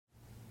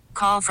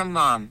Call from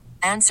mom.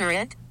 Answer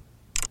it.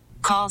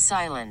 Call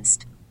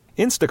silenced.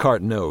 Instacart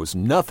knows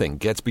nothing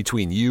gets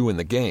between you and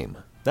the game.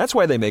 That's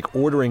why they make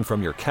ordering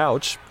from your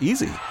couch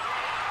easy.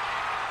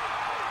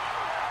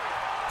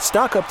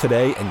 Stock up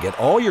today and get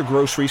all your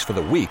groceries for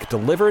the week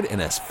delivered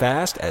in as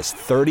fast as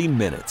 30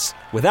 minutes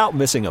without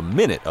missing a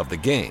minute of the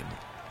game.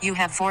 You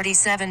have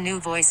 47 new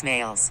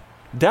voicemails.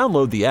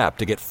 Download the app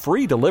to get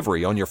free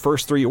delivery on your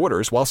first 3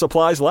 orders while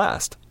supplies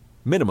last.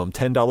 Minimum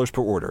 $10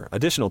 per order.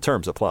 Additional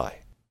terms apply.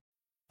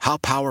 How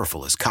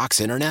powerful is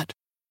Cox Internet?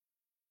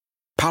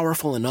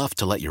 Powerful enough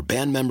to let your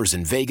band members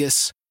in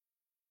Vegas,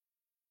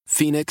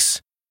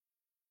 Phoenix,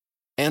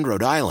 and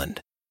Rhode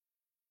Island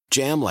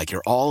jam like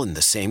you're all in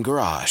the same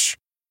garage.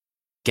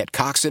 Get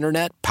Cox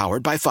Internet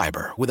powered by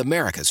fiber with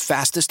America's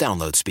fastest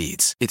download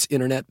speeds. It's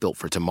internet built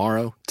for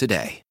tomorrow,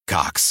 today.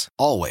 Cox,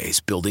 always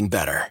building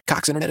better.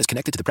 Cox Internet is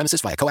connected to the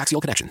premises via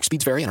coaxial connection.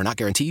 Speeds vary and are not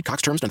guaranteed.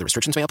 Cox terms and other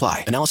restrictions may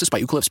apply. Analysis by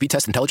Ookla of Speed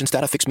Test Intelligence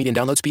Data. Fixed median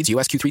download speeds.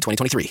 US Q3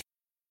 2023.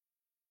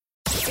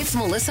 It's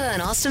Melissa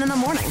and Austin in the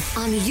morning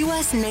on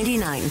US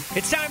 99.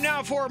 It's time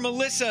now for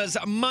Melissa's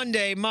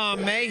Monday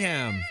Mom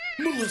Mayhem.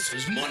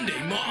 Melissa's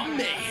Monday Mom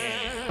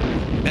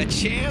Mayhem. A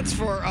chance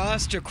for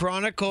us to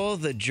chronicle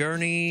the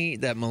journey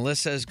that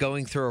Melissa is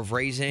going through of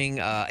raising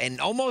an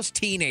almost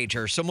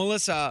teenager. So,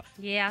 Melissa.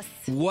 Yes.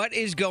 What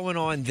is going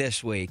on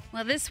this week?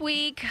 Well, this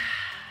week,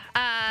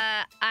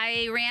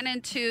 I ran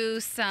into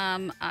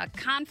some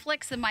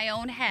conflicts in my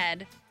own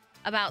head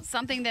about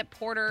something that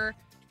Porter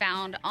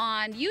found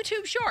on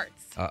YouTube Shorts.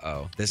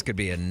 Uh-oh. This could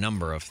be a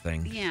number of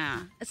things.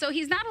 Yeah. So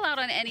he's not allowed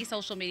on any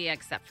social media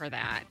except for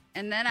that.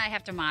 And then I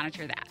have to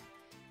monitor that.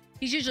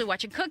 He's usually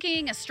watching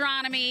cooking,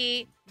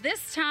 astronomy.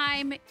 This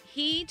time,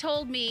 he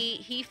told me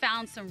he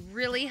found some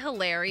really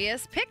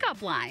hilarious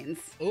pickup lines.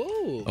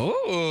 Ooh.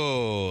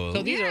 Oh.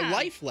 So these are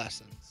life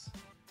lessons.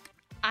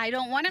 I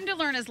don't want him to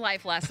learn his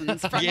life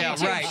lessons from Yeah,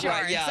 YouTube right, Shorts.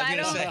 right. Yeah, I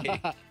was going to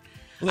say.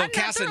 Little I'm not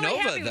totally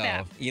Casanova, happy with though.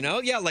 that. You know?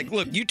 Yeah, like,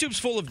 look, YouTube's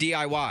full of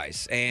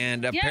DIYs,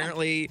 and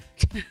apparently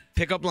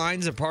pickup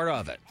lines are part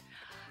of it.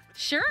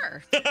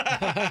 Sure.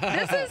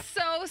 This is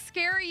so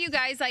scary, you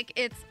guys. Like,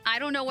 I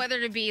don't know whether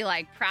to be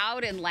like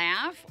proud and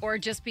laugh or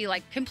just be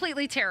like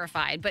completely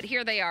terrified. But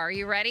here they are. Are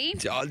you ready?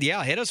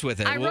 Yeah, hit us with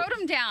it. I wrote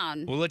them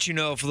down. We'll let you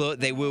know if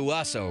they woo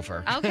us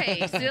over.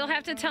 Okay, so you'll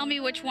have to tell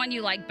me which one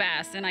you like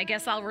best. And I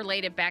guess I'll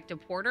relate it back to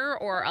Porter,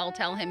 or I'll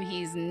tell him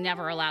he's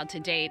never allowed to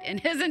date in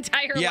his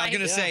entire life. Yeah, I'm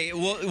going to say,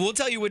 we'll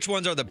tell you which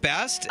ones are the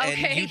best,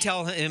 Okay. and you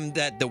tell him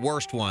that the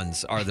worst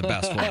ones are the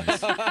best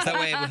ones. That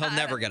way he'll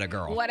never get a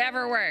girl.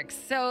 Whatever works.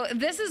 So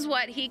this is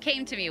what he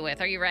came to me with.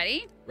 Are you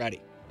ready?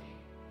 Ready.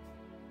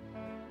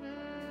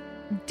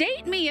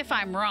 Date me if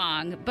I'm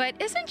wrong, but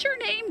isn't your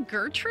name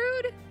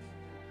Gertrude?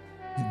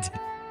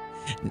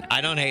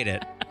 I don't hate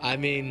it. I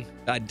mean,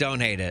 I don't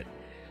hate it.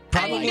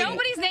 I mean,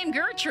 nobody's named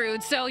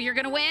Gertrude, so you're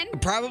gonna win.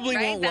 Probably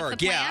right? won't That's work.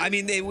 the Yeah, plan? I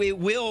mean,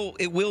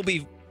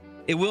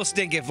 it will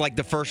stink if like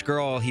the first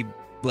girl he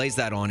lays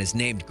that on is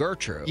named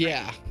Gertrude.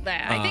 yeah.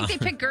 I think they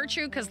picked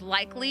Gertrude because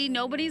likely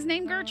nobody's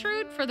named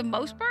Gertrude for the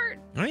most part.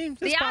 I mean,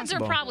 The it's odds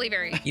possible. are probably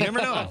very. You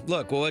never know.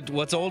 Look,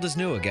 what's old is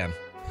new again.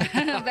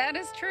 That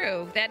is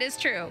true. That is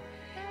true.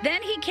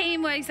 Then he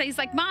came. He's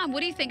like, "Mom, what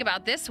do you think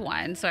about this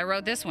one?" So I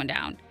wrote this one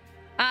down.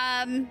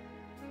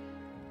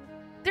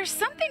 There's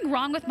something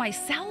wrong with my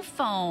cell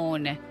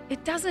phone.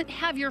 It doesn't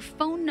have your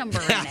phone number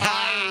in it.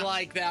 I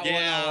like that one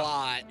a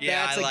lot.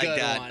 Yeah, That's I like a good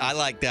that. one. I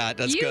like that.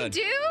 That's you good.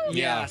 do?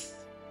 Yes.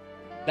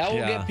 That will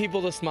Yeah. get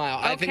people to smile.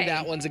 I think Okay.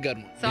 that one's a good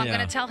one. So I'm Yeah.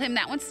 going to tell him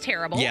that one's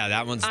terrible. Yeah,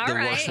 that one's All the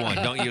right. worst one.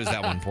 Don't use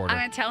that one, Porter. I'm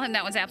going to tell him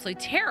that one's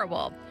absolutely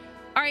terrible.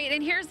 All right,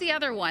 and here's the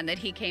other one that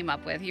he came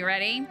up with. You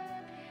ready?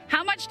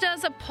 How much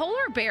does a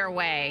polar bear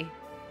weigh?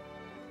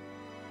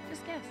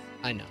 Just guess.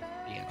 I know.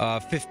 Yeah.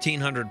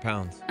 1,500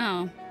 pounds.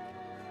 Oh.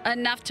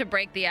 Enough to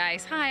break the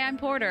ice. Hi, I'm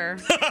Porter.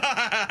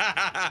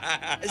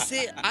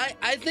 See,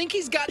 I think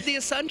he's got the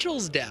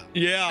essentials down.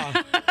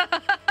 Yeah.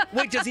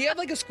 Wait, does he have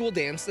like a school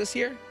dance this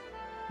year?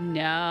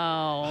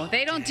 No,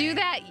 they don't do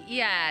that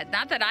yet.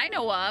 Not that I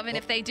know of. And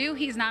if they do,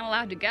 he's not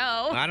allowed to go.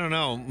 I don't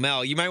know.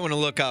 Mel, you might want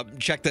to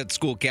check that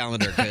school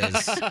calendar,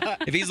 because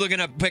if he's looking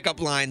up pickup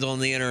lines on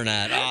the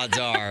internet, odds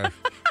are.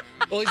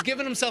 Well, he's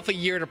given himself a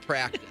year to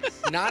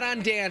practice. Not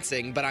on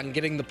dancing, but on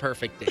getting the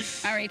perfect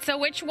date. All right, so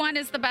which one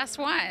is the best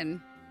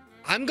one?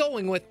 I'm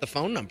going with the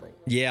phone number one.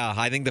 Yeah,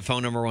 I think the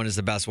phone number one is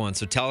the best one.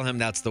 So tell him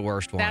that's the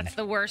worst one. That's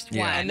the worst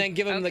Yeah. one. And then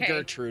give him the Okay.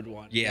 Gertrude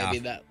one. Yeah.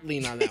 Maybe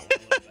lean on that one a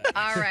little bit.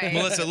 All right.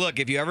 Melissa, look,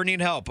 if you ever need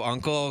help,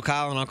 Uncle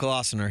Kyle and Uncle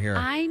Austin are here.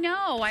 I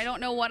know. I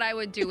don't know what I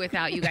would do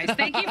without you guys.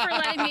 Thank you for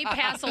letting me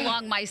pass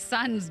along my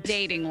son's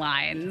dating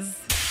lines.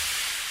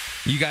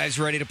 You guys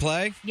ready to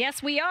play?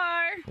 Yes, we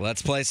are.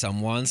 Let's play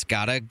Someone's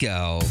Gotta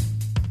Go.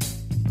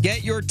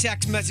 Get your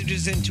text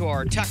messages into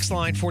our text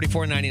line,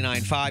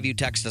 44995. You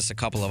text us a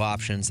couple of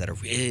options that are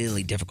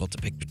really difficult to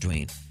pick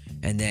between.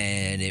 And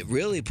then it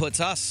really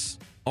puts us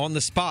on the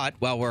spot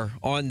while we're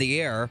on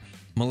the air.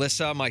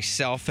 Melissa,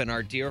 myself, and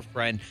our dear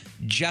friend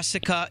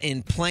Jessica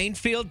in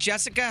Plainfield.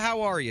 Jessica,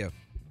 how are you?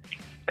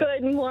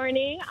 Good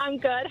morning. I'm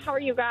good. How are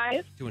you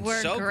guys? Doing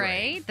We're so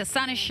great. The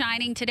sun is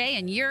shining today,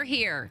 and you're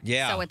here.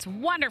 Yeah. So it's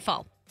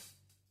wonderful.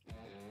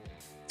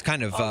 It's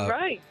kind of, All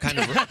right.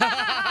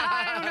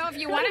 I don't know if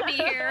you want to be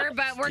here,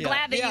 but we're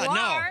glad that you no.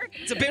 are.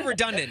 It's a bit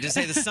redundant to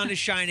say the sun is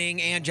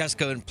shining and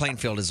Jessica in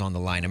Plainfield is on the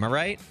line. Am I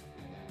right?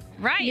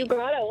 Right. You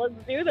got it. Let's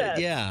do this.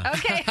 Yeah.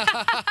 Okay.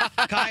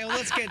 Kyle,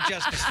 let's get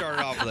Jessica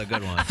started off with a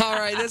good one. All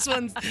right, this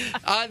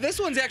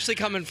one's actually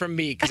coming from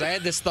me because I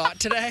had this thought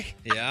today,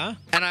 Yeah?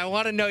 and I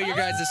want to know your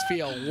guys'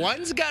 feel.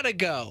 One's got to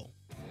go.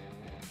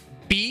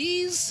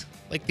 Bees,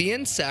 like the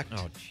insect,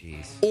 Oh,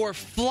 jeez. or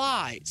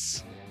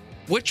flies?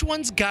 Which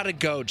one's got to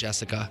go,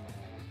 Jessica?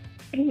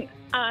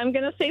 I'm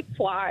going to say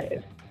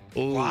flies.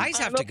 Ooh. Flies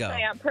have I'm to a go.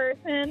 plant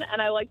person,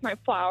 and I like my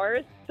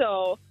flowers,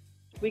 so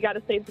we got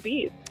to save the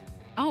bees.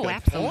 Oh, Good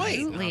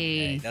absolutely.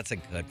 Okay, that's a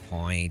good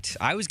point.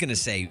 I was going to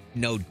say,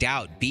 no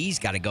doubt, bees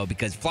got to go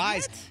because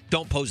flies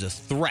don't pose a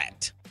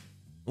threat.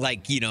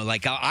 Like,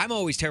 I'm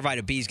always terrified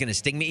a bee's going to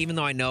sting me, even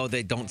though I know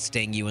they don't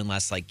sting you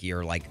unless,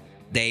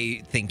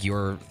 they think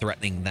you're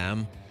threatening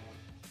them.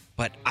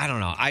 But I don't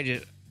know. I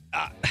just...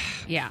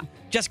 Yeah.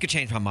 Jessica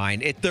changed my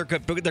mind. They're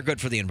good. They're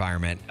good for the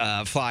environment.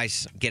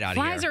 Flies, get out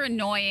of here. Flies are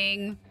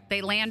annoying.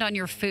 They land on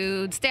your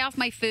food. Stay off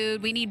my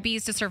food. We need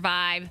bees to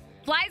survive.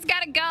 Flies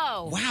got to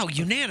go. Wow,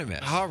 unanimous.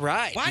 All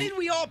right. Why did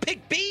we all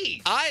pick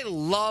bees? I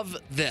love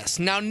this.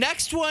 Now,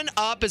 next one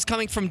up is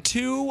coming from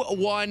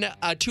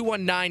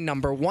 219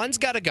 number. One's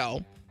got to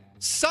go.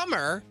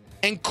 Summer,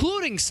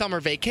 including summer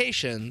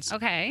vacations.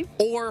 Okay.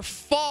 Or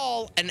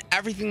fall and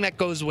everything that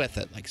goes with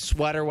it, like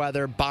sweater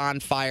weather,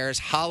 bonfires,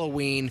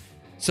 Halloween.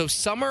 So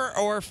summer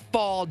or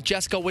fall,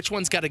 Jessica, which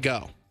one's got to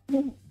go?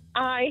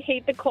 I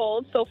hate the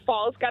cold, so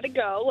fall's got to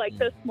go. Like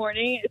this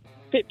morning, it's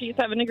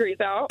 57 degrees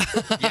out.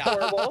 It's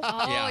horrible.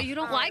 Oh, Yeah. you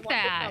don't I like want the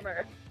that.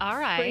 summer. All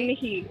Bring the right.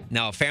 heat.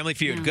 No, Family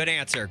Feud. Good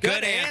answer.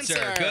 Good answer.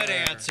 answer. Good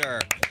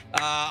answer.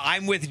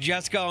 I'm with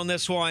Jessica on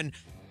this one.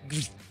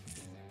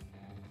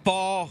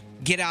 Fall,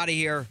 get out of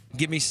here.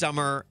 Give me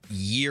summer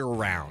year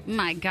round.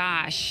 My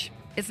gosh.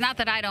 It's not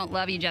that I don't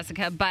love you,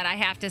 Jessica, but I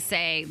have to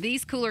say,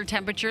 these cooler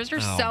temperatures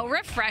are so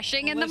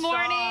refreshing in the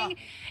morning.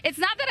 It's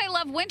not that I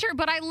love winter,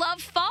 but I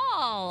love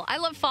fall. I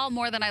love fall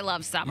more than I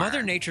love summer.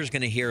 Mother Nature's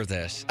going to hear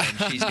this,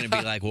 and she's going to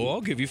be like, well, I'll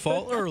give you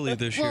fall early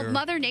this Well, year.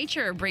 Mother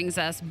Nature brings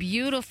us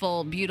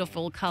beautiful,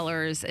 beautiful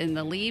colors in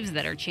the leaves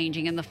that are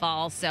changing in the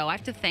fall, so I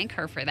have to thank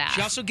her for that.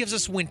 She also gives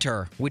us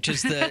winter, which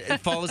is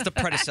fall is the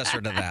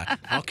predecessor to that.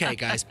 Okay,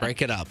 guys,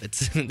 break it up.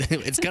 It's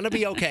going to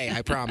be okay,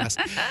 I promise.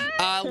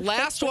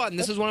 Last one.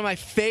 This is one of my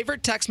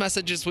favorite text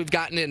messages we've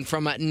gotten in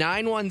from a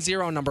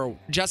 910 number.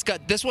 Jessica,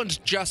 this one's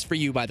just for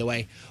you, by the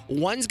way.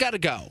 One's got to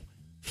go.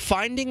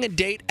 Finding a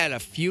date at a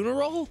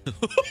funeral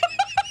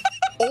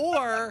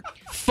or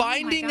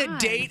finding a God.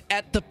 date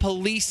at the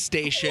police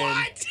station.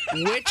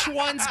 Which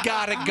one's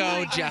got to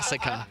go,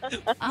 Jessica?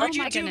 Oh, Where'd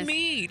you my two goodness.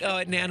 meet? Oh,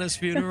 at Nana's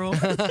funeral.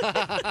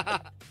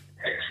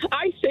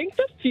 I think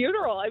the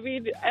funeral. I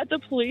mean, at the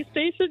police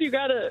station,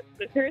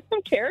 there's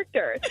some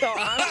character. So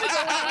I'm going to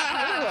go with the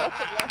funeral.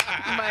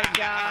 Oh, my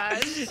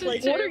gosh.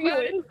 Like, what are you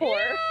in for?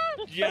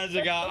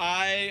 Jessica,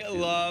 I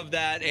love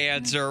that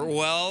answer.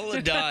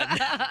 Well done.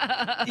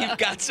 You've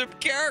got some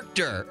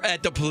character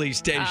at the police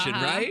station,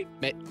 right?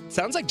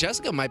 Sounds like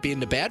Jessica might be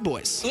into Bad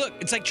Boys. Look,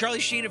 it's like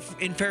Charlie Sheen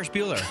in Ferris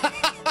Bueller,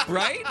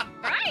 right?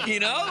 Right. You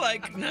know,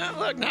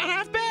 not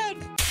half bad.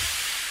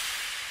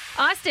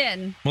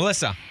 Austin.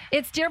 Melissa.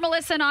 It's Dear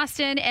Melissa and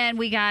Austin, and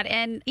we got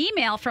an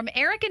email from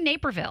Eric in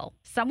Naperville.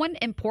 Someone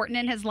important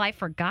in his life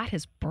forgot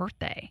his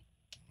birthday.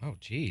 Oh,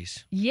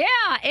 geez. Yeah,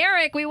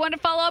 Eric, we want to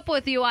follow up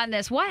with you on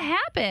this. What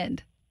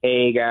happened?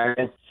 Hey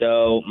guys,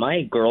 so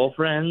my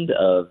girlfriend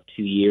of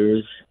 2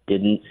 years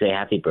didn't say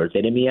happy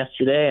birthday to me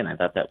yesterday, and I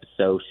thought that was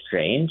so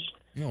strange.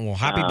 Oh, well,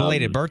 happy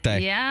belated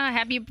birthday. Yeah,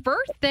 happy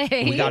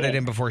birthday. We got it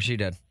in before she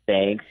did.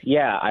 Thanks.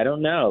 Yeah, I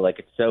don't know. Like,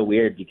 it's so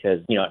weird because,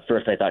 at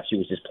first I thought she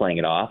was just playing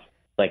it off,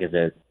 like as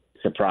a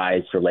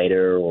surprise for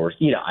later or,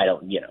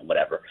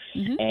 whatever.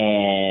 Mm-hmm.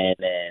 And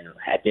then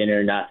had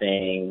dinner,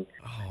 nothing.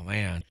 Oh,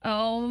 man.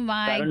 Oh,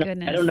 my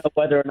goodness. I don't know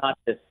whether or not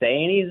to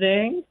say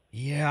anything.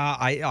 Yeah,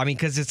 I mean,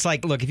 because it's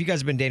like, look, if you guys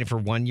have been dating for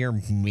 1 year,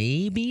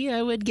 maybe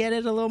I would get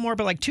it a little more.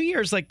 But like 2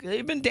 years, like,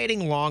 you've been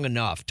dating long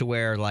enough to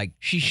where, like,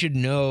 she should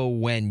know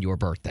when your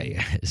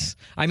birthday is.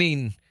 I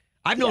mean,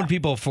 I've known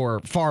people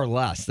for far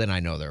less than I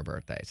know their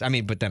birthdays. I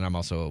mean, but then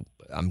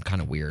I'm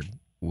kind of weird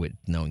with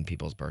knowing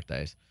people's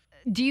birthdays.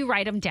 Do you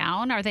write them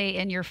down? Are they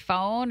in your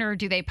phone, or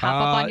do they pop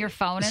up on your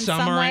phone in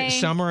some way?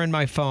 Some are in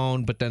my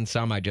phone, but then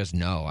some I just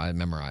know. I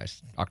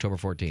memorized. October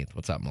 14th.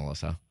 What's up,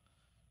 Melissa?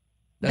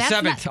 The That's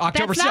 7th. not-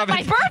 October that's not 7th.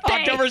 my birthday.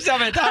 October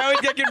 7th. I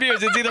always get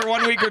confused. It's either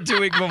 1 week or 2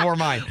 weeks before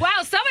mine. Wow,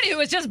 somebody who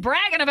was just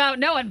bragging about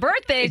knowing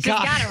birthdays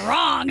just got it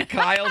wrong.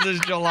 Kyle's is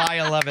July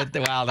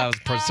 11th. Wow, that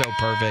was so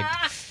perfect.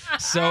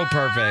 So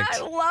perfect.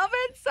 I love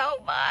it so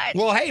much.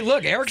 Well, hey,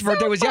 look, Eric's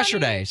birthday was funny.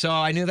 yesterday, so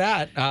I knew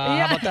that.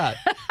 How about that?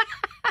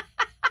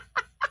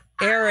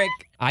 Eric,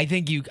 I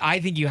think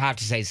you have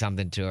to say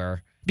something to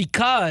her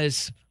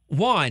because,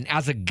 one,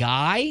 as a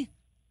guy,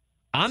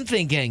 I'm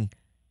thinking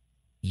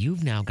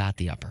you've now got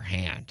the upper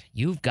hand.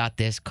 You've got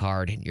this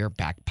card in your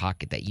back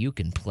pocket that you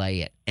can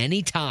play at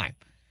any time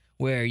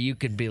where you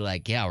could be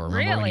like, yeah,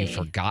 remember when you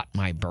forgot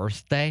my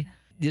birthday?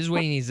 This is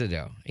what he needs to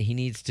do. He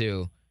needs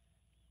to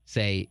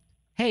say,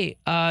 hey,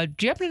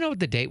 do you happen to know what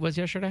the date was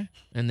yesterday?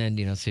 And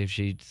then, see if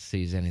she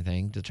sees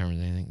anything,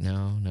 determines anything.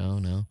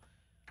 No.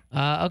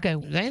 Okay,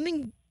 does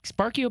anything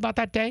spark you about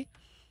that day?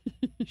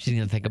 She's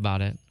going to think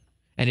about it.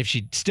 And if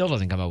she still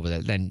doesn't come up with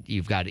it, then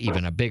you've got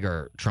even a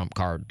bigger trump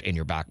card in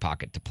your back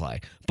pocket to play.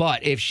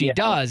 But if she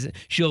does,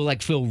 she'll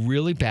feel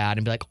really bad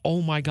and be like,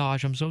 oh my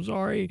gosh, I'm so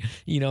sorry.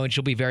 And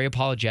she'll be very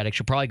apologetic.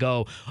 She'll probably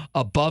go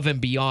above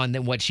and beyond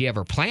than what she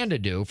ever planned to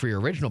do for your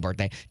original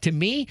birthday. To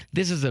me,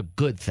 this is a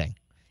good thing.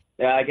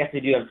 Yeah, I guess I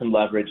do have some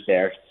leverage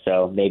there,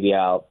 so maybe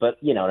but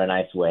in a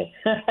nice way,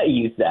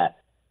 use that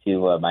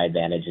to my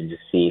advantage and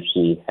just see if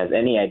she has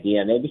any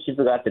idea. Maybe she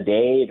forgot the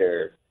date,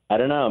 or I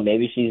don't know.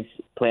 Maybe she's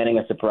planning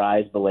a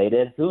surprise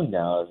belated. Who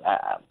knows?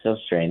 So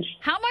strange.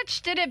 How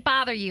much did it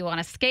bother you on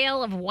a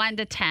scale of 1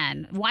 to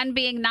 10? 1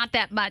 being not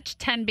that much,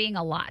 10 being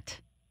a lot.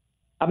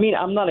 I mean,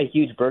 I'm not a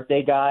huge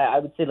birthday guy. I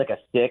would say like a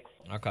 6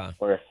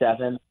 or a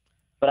 7.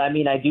 But I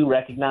mean, I do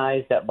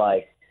recognize that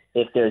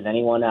if there's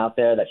anyone out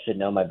there that should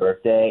know my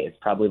birthday, it's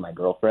probably my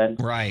girlfriend.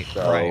 Right.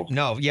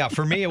 No, yeah,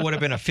 for me it would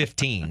have been a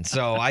 15.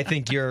 So I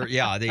think you're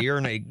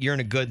in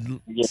a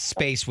good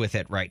space with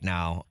it right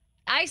now.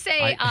 I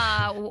say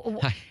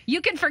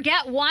you can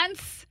forget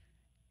once,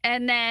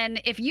 and then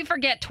if you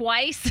forget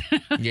twice,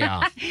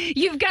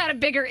 you've got a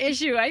bigger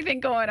issue, I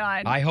think, going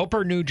on. I hope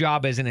her new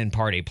job isn't in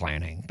party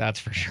planning. That's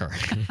for sure.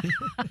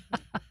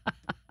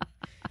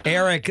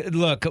 Eric,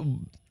 look,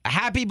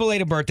 happy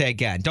belated birthday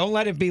again. Don't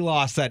let it be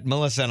lost that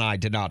Melissa and I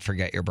did not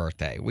forget your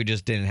birthday. We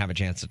just didn't have a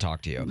chance to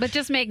talk to you. But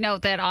just make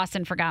note that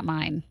Austin forgot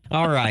mine.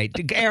 All right.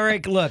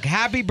 Eric, look,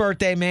 happy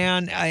birthday,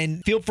 man.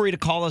 And feel free to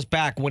call us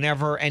back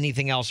whenever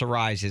anything else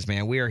arises,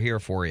 man. We are here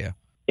for you.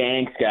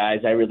 Thanks,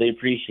 guys. I really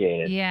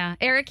appreciate it. Yeah.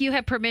 Eric, you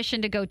have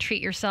permission to go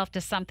treat yourself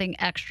to something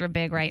extra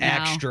big right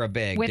now. Extra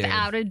big,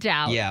 without a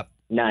doubt. Yep.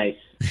 Nice.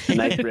 A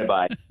nice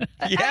ribeye.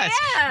 Yes.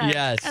 Yeah.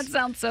 Yes. That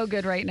sounds so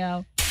good right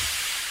now.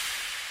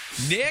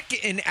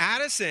 Nick and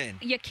Addison.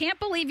 You can't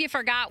believe you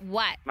forgot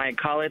what? My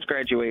college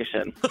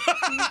graduation.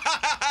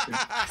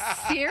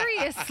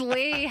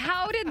 Seriously?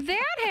 How did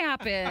that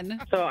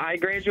happen? So I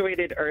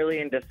graduated early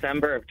in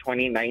December of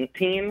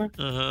 2019,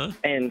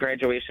 and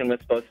graduation was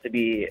supposed to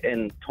be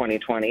in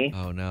 2020.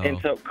 Oh, no. And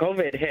so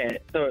COVID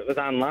hit, so it was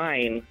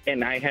online,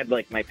 and I had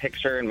my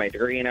picture and my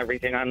degree and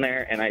everything on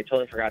there, and I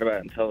totally forgot about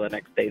it until the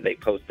next day they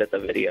posted the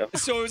video.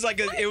 So it was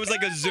like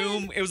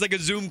a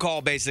Zoom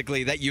call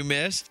basically that you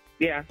missed?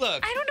 Yeah.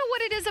 Look. I don't know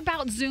what it is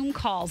about Zoom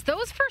calls.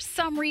 Those, for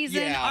some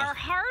reason, are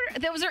hard.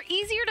 Those are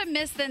easier to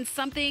miss than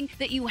something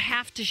that you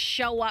have to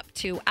show up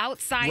to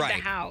outside the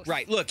house.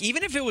 Right. Look,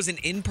 even if it was an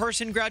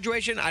in-person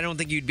graduation, I don't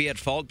think you'd be at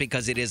fault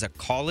because it is a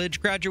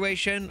college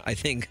graduation. I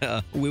think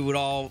we would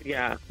all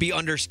be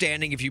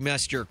understanding if you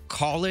missed your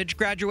college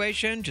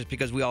graduation, just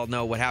because we all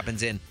know what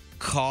happens in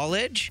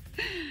college.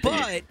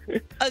 But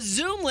a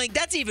Zoom link,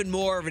 that's even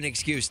more of an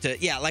excuse to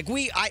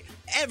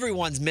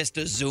everyone's missed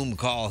a Zoom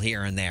call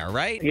here and there,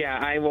 right? Yeah,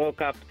 I woke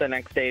up the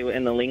next day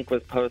and the link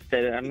was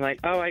posted, and I'm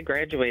like, oh, I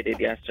graduated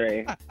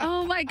yesterday.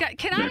 Oh my God.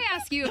 Can I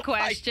ask you a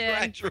question?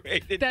 I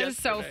graduated That is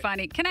so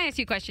funny. Can I ask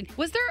you a question?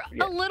 Was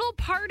there a little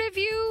part of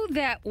you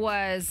that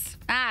was,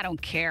 I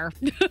don't care?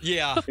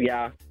 Yeah.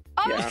 Yeah.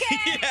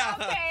 Okay.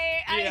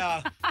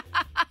 Yeah.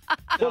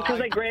 Well,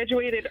 because I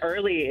graduated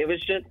early. It was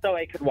just so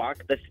I could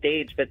walk the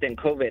stage, but then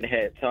COVID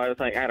hit. So I was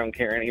like, I don't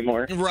care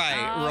anymore.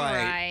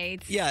 Right.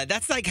 Yeah,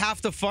 that's like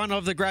half the fun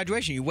of the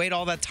graduation. You wait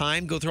all that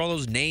time, go through all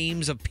those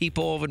names of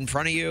people in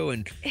front of you,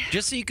 and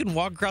just so you can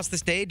walk across the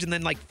stage and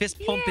then fist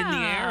pump in the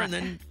air and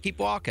then keep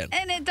walking.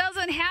 And it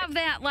doesn't have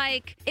that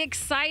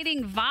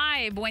exciting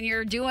vibe when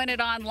you're doing it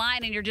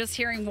online and you're just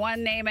hearing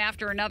one name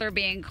after another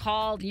being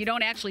called. You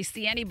don't actually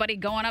see anybody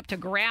going up to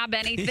grab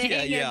anything.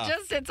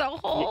 It's a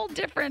whole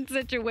different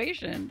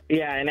situation.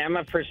 Yeah, and I'm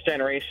a first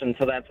generation,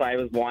 so that's why I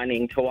was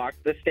wanting to walk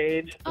the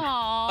stage.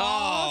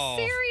 Oh,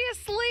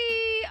 seriously?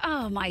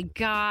 Oh my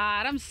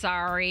God, I'm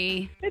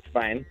sorry. It's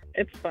fine.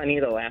 It's funny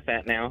to laugh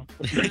at now.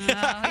 You've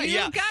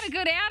got a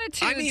good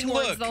attitude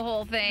towards the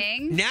whole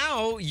thing.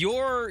 Now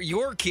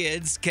your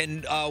kids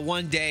can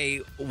one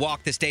day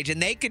walk the stage,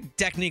 and they could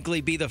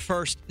technically be the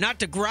first, not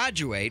to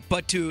graduate,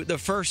 but the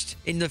first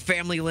in the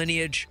family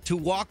lineage to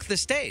walk the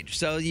stage.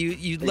 So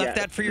you left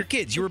that for your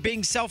kids. You were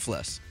being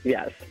selfless.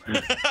 Yes.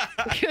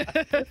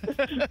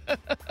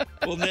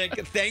 Well,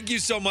 Nick, thank you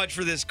so much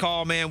for this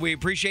call, man. We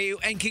appreciate you,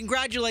 and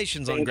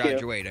congratulations on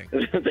graduating.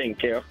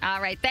 Thank you.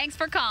 All right, thanks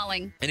for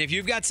calling. And if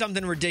you've got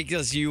something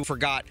ridiculous you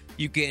forgot,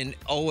 you can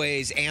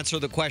always answer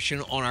the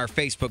question on our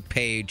Facebook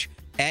page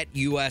at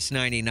US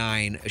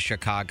 99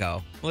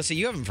 Chicago. Melissa,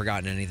 you haven't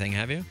forgotten anything,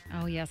 have you?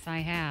 Oh, yes, I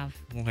have.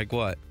 Like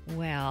what?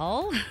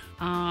 Well,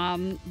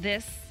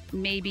 this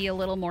may be a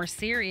little more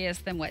serious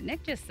than what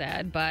Nick just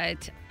said,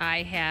 but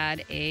I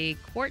had a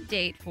court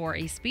date for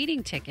a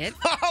speeding ticket.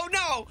 Oh,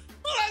 no!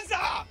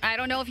 Melissa! I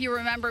don't know if you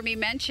remember me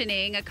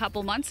mentioning a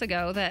couple months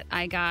ago that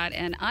I got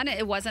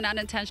it was an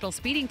unintentional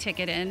speeding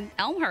ticket in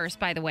Elmhurst,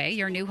 by the way,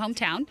 your new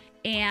hometown.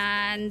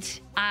 And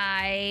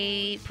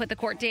I put the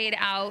court date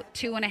out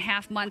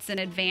 2.5 months in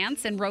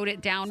advance and wrote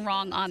it down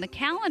wrong on the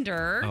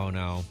calendar. Oh,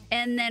 no.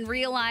 And then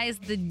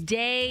realized the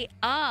day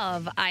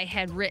of I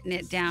had written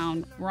it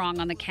down wrong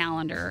on the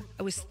calendar.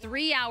 It was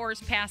 3 hours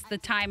past the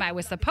time I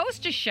was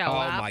supposed to show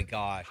up. Oh, my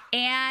gosh.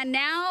 And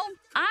now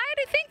I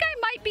think I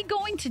might be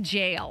going to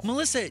jail.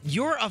 Melissa,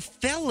 you're a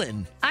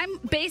felon. I'm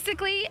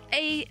basically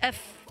a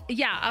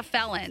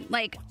felon.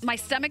 Like, my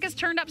stomach is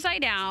turned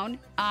upside down.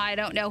 I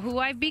don't know who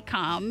I've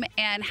become,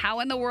 and how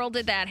in the world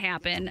did that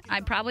happen?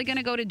 I'm probably going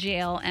to go to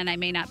jail, and I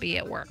may not be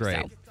at work.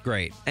 Great. So.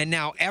 Great. And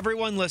now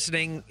everyone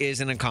listening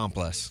is an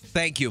accomplice.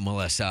 Thank you,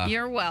 Melissa.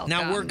 You're welcome.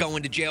 Now we're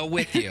going to jail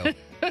with you.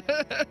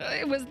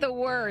 It was the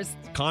worst.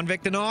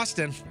 Convict in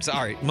Austin.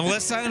 Sorry,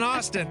 Melissa in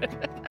Austin.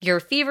 Your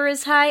fever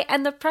is high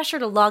and the pressure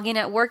to log in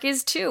at work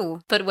is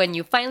too. But when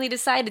you finally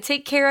decide to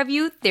take care of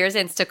you, there's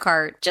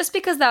Instacart. Just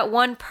because that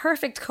one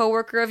perfect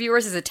coworker of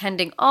yours is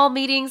attending all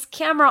meetings,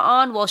 camera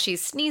on while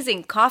she's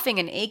sneezing, coughing,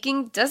 and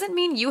aching, doesn't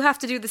mean you have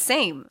to do the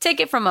same. Take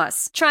it from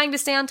us. Trying to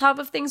stay on top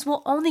of things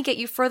will only get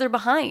you further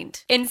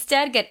behind.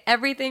 Instead, get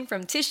everything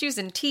from tissues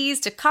and teas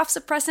to cough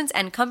suppressants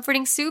and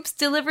comforting soups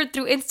delivered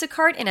through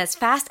Instacart in as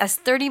fast as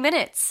 30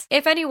 minutes.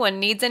 If anyone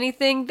needs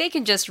anything, they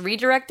can just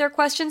redirect their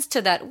questions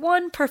to that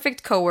one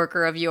perfect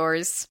coworker of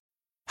yours.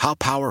 How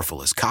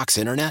powerful is Cox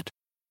Internet?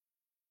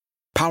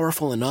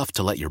 Powerful enough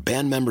to let your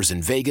band members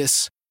in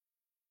Vegas,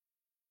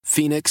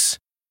 Phoenix,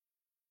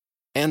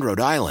 and Rhode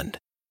Island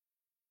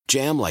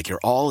jam like you're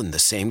all in the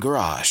same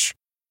garage.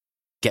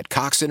 Get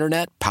Cox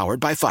Internet powered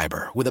by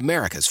fiber with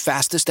America's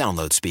fastest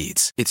download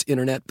speeds. It's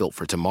internet built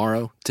for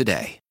tomorrow,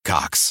 today.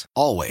 Cox,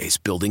 always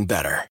building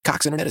better.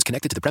 Cox Internet is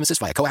connected to the premises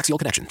via coaxial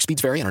connection.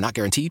 Speeds vary and are not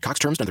guaranteed. Cox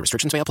terms and other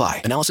restrictions may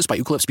apply. Analysis by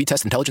Ookla of Speed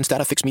Test Intelligence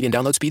Data. Fixed median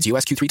download speeds.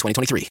 US Q3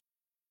 2023.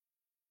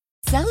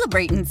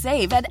 Celebrate and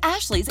save at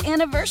Ashley's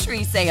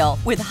Anniversary Sale.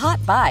 With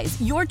Hot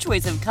Buys, your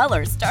choice of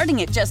colors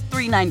starting at just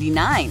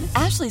 $3.99.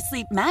 Ashley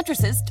Sleep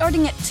mattresses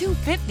starting at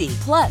 $2.50.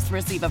 Plus,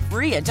 receive a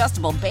free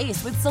adjustable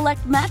base with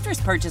select mattress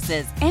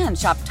purchases. And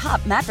shop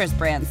top mattress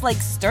brands like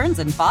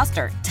Stearns &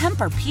 Foster,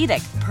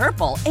 Tempur-Pedic,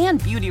 Purple,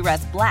 and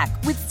Beautyrest Black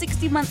with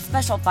 60-month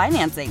special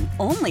financing.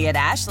 Only at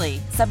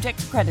Ashley. Subject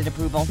to credit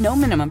approval. No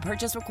minimum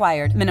purchase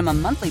required. Minimum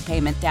monthly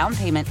payment, down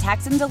payment,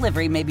 tax, and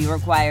delivery may be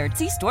required.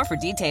 See store for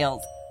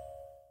details.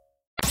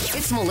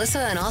 It's Melissa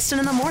and Austin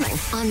in the morning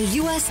on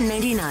US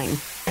 99.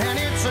 And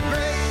it's a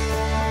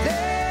great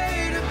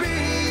day to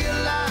be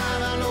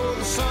alive. I know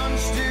the sun's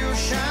still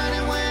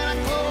shining when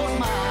I close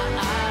my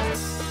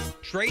eyes.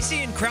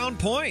 Tracy in Crown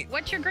Point.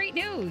 What's your great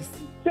news?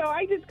 So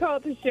I just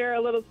called to share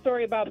a little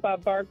story about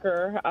Bob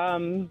Barker.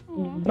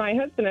 My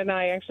husband and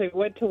I actually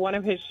went to one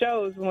of his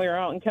shows when we were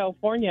out in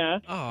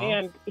California,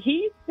 and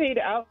he stayed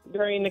out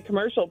during the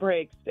commercial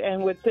breaks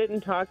and would sit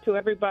and talk to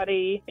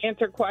everybody,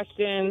 answer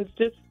questions,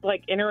 just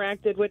like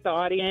interacted with the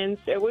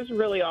audience. It was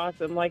really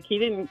awesome. Like, he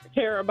didn't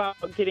care about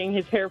getting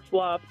his hair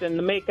fluffed and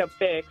the makeup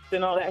fixed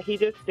and all that. He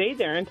just stayed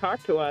there and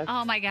talked to us.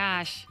 Oh, my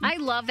gosh. I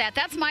love that.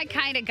 That's my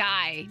kind of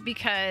guy,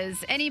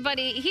 because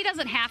he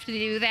doesn't have to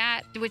do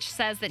that, which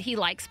says that he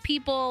likes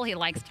people. He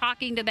likes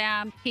talking to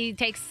them. He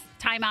takes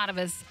time out of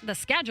the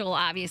schedule,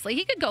 obviously.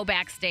 He could go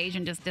backstage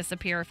and just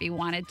disappear if he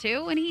wanted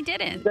to, and he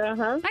didn't. I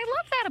love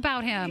that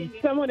about him.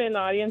 Someone in the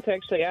audience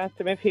actually asked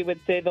him if he would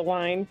say the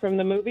line from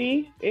the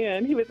movie,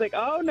 and he was like,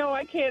 oh, no,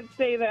 I can't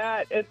say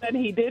that. And then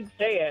he did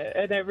say it,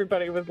 and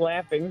everybody was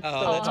laughing.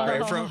 Oh,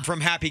 that's great. From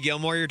Happy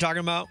Gilmore you're talking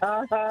about?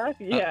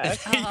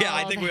 Yes. Yeah,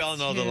 I think we all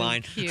know the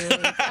line. Cute.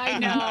 I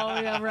know.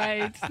 Yeah,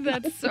 right.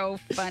 That's so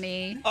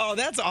funny. Oh,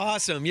 that's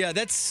awesome. Yeah,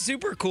 that's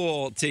super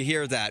cool to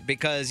hear that,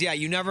 because, yeah,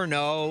 you never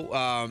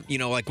know,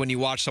 like when you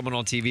watch someone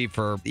on TV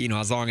for,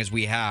 as long as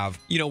we have,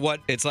 what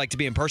it's like to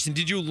be in person.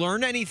 Did you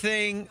learn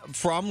anything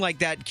from like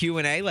that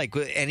Q&A? Like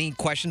any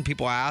question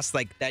people asked,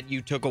 like that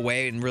you took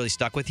away and really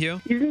stuck with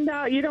you?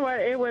 No, you know what?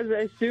 It was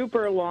a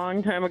super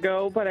long time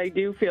ago, but I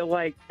do feel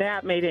like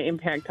that made an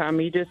impact on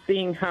me, just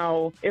seeing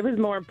how it was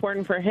more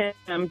important for him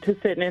to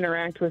sit and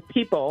interact with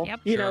people,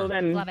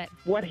 than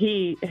what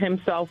he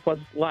himself was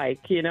like,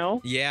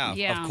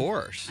 Yeah, of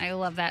course. I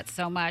love that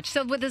so much.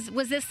 So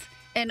was this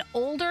an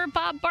older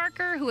Bob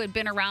Barker who had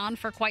been around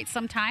for quite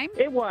some time?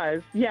 It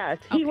was, yes.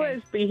 He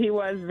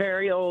was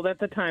very old at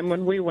the time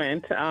when we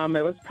went.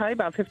 It was probably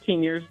about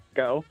 15 years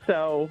ago.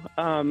 So,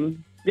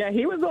 yeah,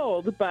 he was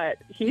old, but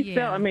he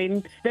still,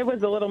 there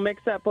was a little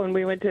mix-up when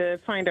we went to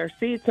find our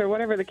seats or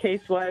whatever the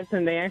case was,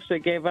 and they actually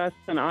gave us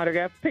an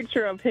autographed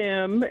picture of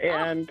him,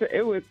 and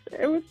it was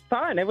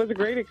fun. It was a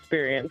great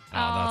experience.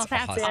 Oh,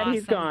 that's awesome.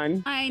 He's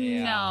gone. I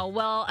know.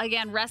 Well,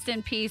 again, rest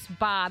in peace,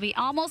 Bob. He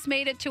almost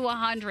made it to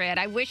 100.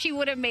 I wish he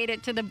would have made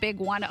it to the big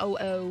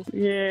 100.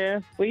 Yeah.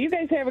 Well, you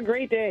guys have a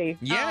great day.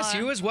 Yes,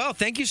 you as well.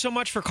 Thank you so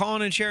much for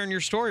calling and sharing your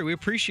story. We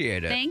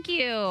appreciate it. Thank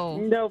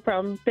you. No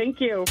problem.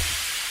 Thank you.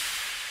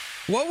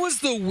 What was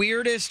the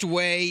weirdest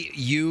way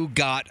you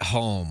got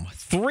home?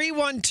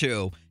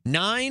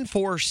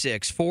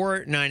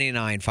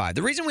 312-946-4995.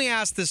 The reason we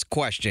asked this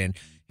question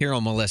here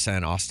on Melissa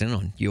and Austin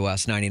on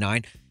US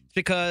 99 is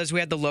because we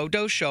had the Low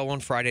Dose show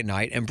on Friday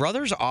night, and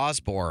Brothers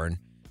Osborne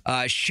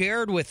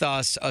shared with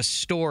us a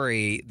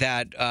story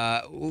that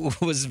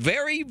was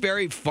very,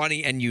 very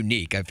funny and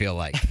unique, I feel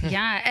like.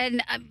 Yeah,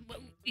 and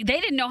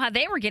they didn't know how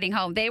they were getting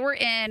home. They were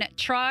in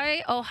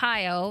Troy,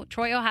 Ohio.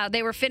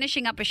 They were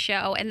finishing up a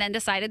show and then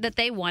decided that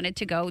they wanted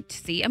to go to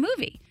see a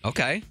movie.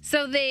 Okay.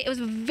 So it was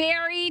a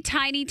very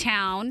tiny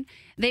town.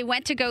 They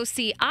went to go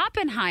see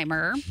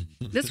Oppenheimer.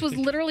 This was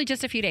literally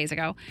just a few days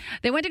ago.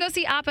 They went to go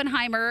see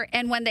Oppenheimer,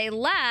 and when they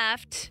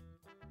left,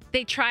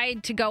 they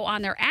tried to go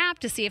on their app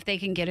to see if they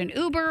can get an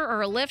Uber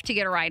or a Lyft to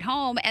get a ride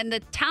home. And the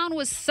town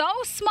was so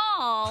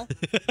small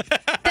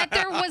that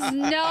there was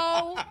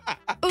no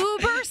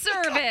Uber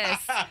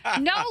service,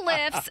 no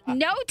lifts,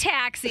 no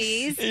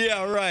taxis.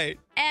 Yeah, right.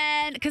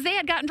 And because they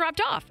had gotten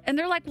dropped off. And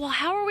they're like, well,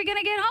 how are we going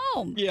to get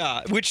home?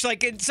 Yeah, which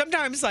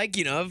sometimes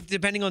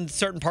depending on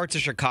certain parts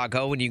of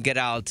Chicago, when you get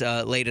out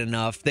late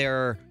enough,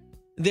 there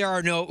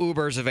are no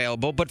Ubers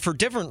available, but for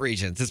different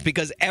reasons. It's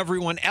because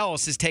everyone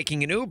else is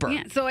taking an Uber.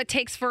 Yeah, so it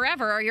takes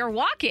forever or you're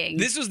walking.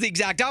 This was the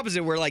exact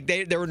opposite, where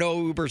there were no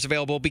Ubers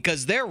available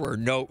because there were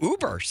no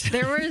Ubers.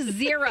 There were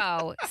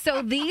zero.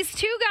 So these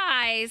two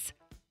guys,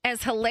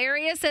 as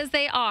hilarious as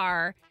they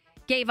are,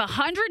 gave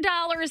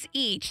 $100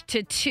 each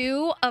to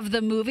two of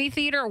the movie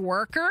theater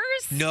workers.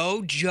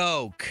 No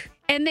joke.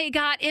 And they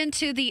got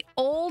into the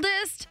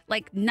oldest,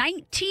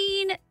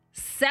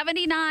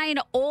 1979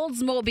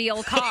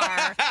 Oldsmobile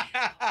car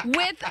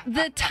with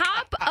the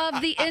top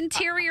of the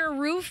interior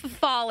roof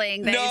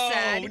falling, they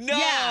said. No.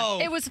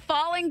 Yeah, it was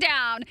falling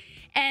down,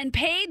 and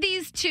paid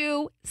these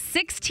two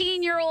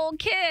 16-year-old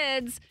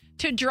kids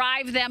to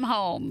drive them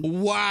home.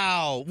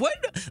 Wow.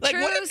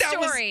 True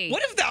story.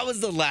 What if that was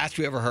the last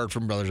we ever heard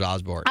from Brothers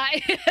Osborne?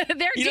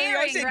 They're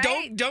daring,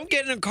 right? Don't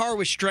get in a car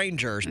with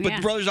strangers. But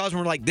the Brothers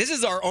Osborne were like, this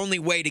is our only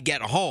way to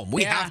get home.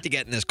 We have to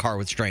get in this car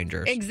with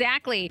strangers.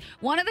 Exactly.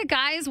 One of the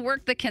guys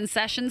worked the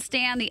concession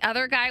stand. The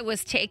other guy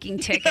was taking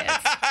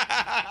tickets.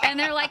 And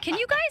they're like, can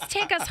you guys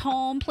take us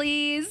home,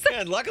 please?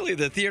 And luckily,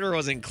 the theater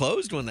wasn't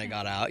closed when they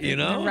got out, you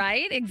know?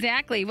 Right?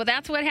 Exactly. Well,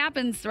 that's what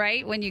happens,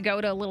 right, when you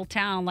go to a little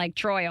town like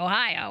Troy,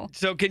 Ohio.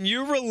 So can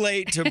you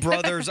relate to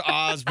Brothers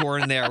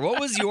Osborne there?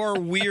 What was your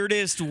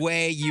weirdest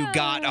way you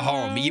got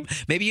home?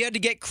 Maybe you had to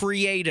get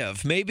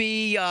creative.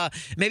 Maybe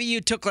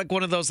you took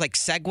one of those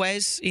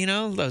Segways,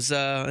 those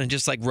and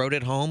just rode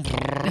it home.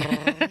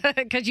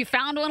 Because you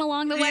found one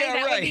along the way. Yeah,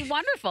 that right. would be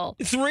wonderful.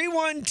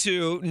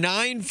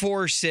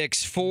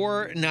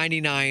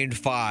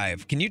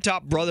 312-946-4995. Can you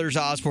top Brothers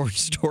Osborne's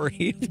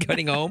story of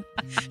getting home?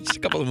 Just a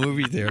couple of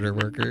movie theater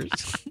workers.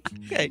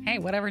 Okay. Hey,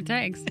 whatever it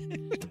takes.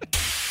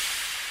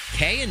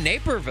 Kay in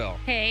Naperville.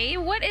 Hey,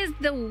 what is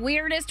the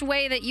weirdest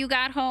way that you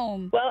got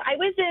home? Well, I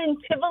was in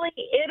Tivoli,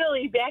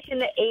 Italy back in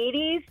the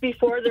 80s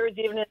before there was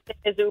even a thing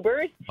as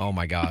Ubers. Oh,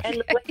 my gosh. And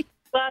the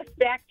bus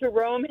back to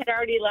Rome had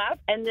already left.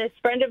 And this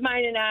friend of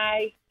mine and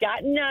I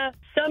got in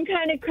some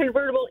kind of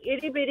convertible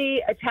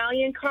itty-bitty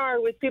Italian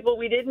car with people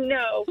we didn't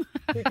know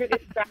who took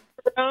us back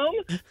to Rome.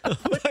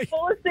 But the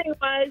coolest thing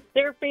was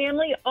their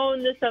family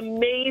owned this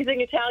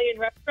amazing Italian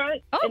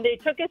restaurant. And they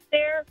took us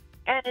there.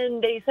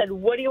 And they said,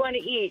 what do you want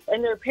to eat?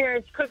 And their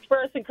parents cooked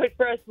for us.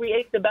 We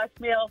ate the best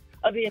meal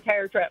of the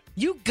entire trip.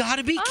 You got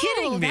to be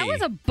kidding me. That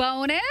was a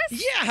bonus.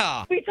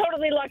 Yeah. We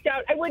totally lucked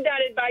out. I would not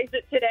advise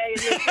it today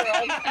in this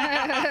world.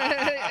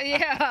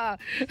 Yeah.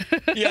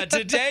 Yeah,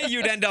 today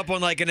you'd end up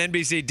on an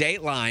NBC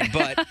Dateline.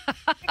 But,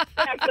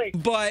 exactly.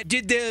 But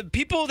did the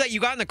people that you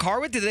got in the car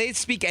with, did they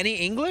speak any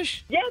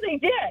English? Yeah, they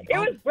did. It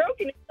was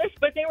broken English,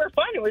 but they were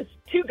fun. It was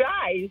two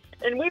guys,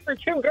 and we were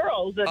two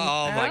girls. And,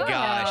 oh, my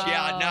gosh.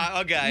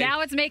 Yeah, okay.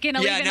 Now it's making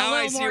even a little more sense. Yeah, now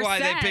I see why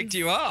they picked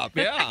you up.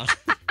 Yeah.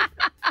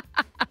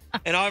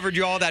 And offered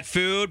you all that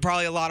food,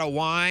 probably a lot of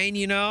wine,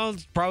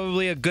 It's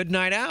probably a good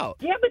night out.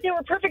 Yeah, but they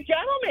were perfect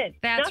gentlemen.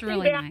 That's Nothing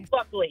really bad, nice.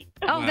 Luckily.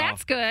 Oh, Wow.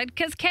 that's good.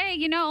 Because, Kay,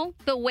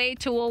 the way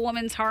to a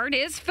woman's heart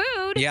is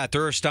food. Yeah,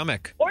 through her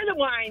stomach. Or the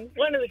wine.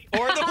 One of the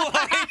Or the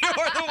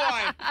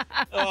wine.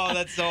 Oh,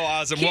 that's so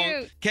awesome. Cute.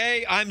 Well,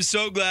 Kay, I'm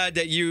so glad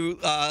that you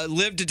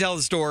lived to tell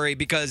the story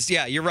because,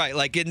 yeah, you're right.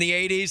 In the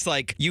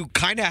 80s, you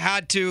kind of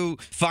had to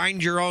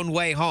find your own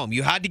way home.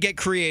 You had to get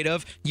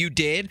creative. You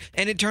did.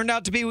 And it turned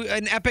out to be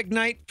an epic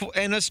night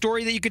and a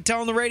story that you could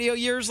tell on the radio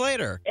years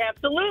later.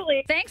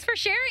 Absolutely. Thanks for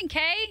sharing,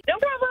 Kay. No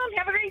problem.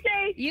 Have a great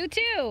day. You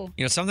too.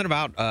 Something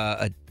about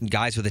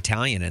guys with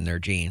Italian in their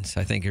genes,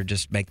 I think,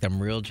 just make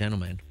them real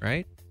gentlemen,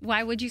 right?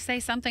 Why would you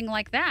say something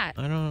like that?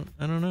 I don't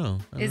know.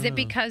 Is it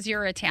because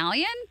you're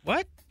Italian?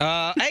 What?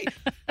 Hey,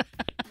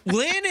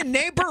 Lynn in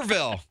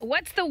Naperville.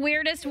 What's the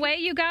weirdest way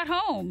you got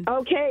home?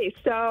 Okay,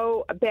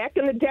 so back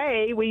in the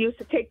day, we used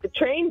to take the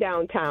train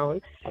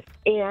downtown.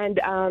 And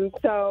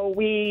so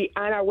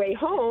on our way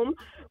home,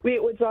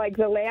 it was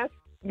the last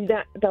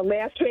the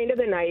last train of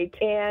the night,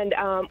 and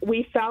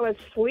we fell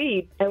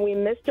asleep, and we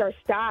missed our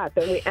stop,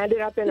 and we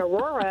ended up in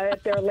Aurora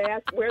at their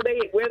last where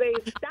they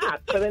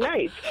stopped for the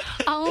night.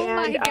 Oh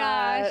my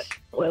gosh!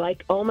 We're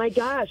like, oh my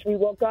gosh! We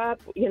woke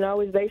up.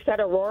 They said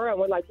Aurora, and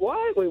we're like,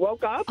 what? We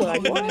woke up. We're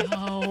like, what?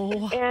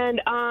 No. And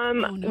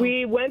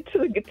we went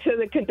to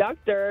the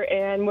conductor,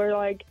 and we're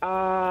like,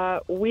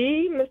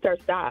 we missed our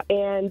stop,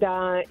 and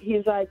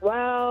he's like,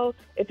 well,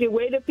 if you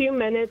wait a few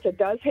minutes, it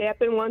does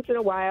happen once in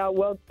a while.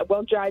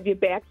 We'll drive you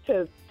back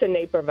to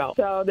Naperville.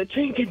 So the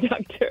train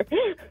conductor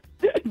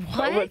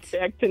drove us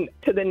back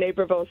to the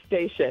Naperville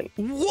station.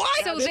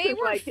 What? So they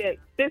were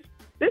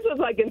This was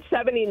like in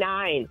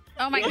 '79.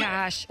 Oh my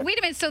gosh! Wait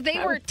a minute. So they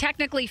were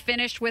technically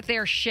finished with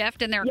their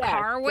shift, and their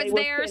car was they were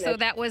there. So finished.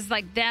 that was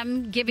like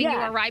them giving you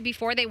a ride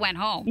before they went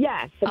home.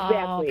 Yes, exactly.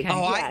 Oh, okay.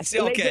 Oh, yes.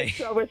 okay. And they just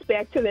drove us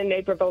back to the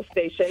Naperville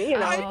station. It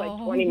was like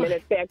 20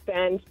 minutes back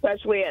then,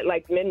 especially at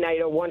like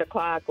midnight or 1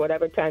 o'clock,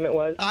 whatever time it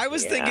was. I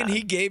was thinking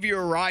he gave you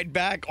a ride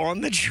back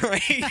on the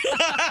train.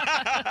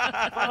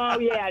 Oh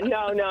yeah,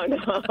 no.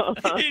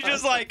 He's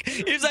just like,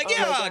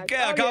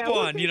 come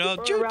on,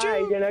 choo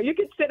choo. You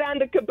could sit on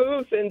the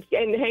caboose and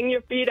hang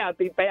your feet out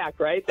the back,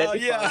 right?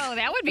 That'd be fun. Oh,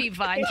 that would be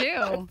fun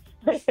too.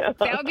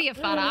 That would be a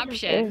fun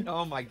option.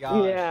 Oh my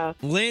gosh. Yeah.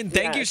 Lynn,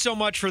 thank you so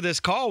much for this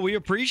call. We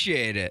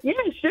appreciate it. Yeah,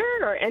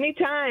 sure.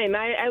 Anytime.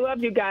 I love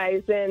you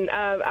guys, and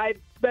I've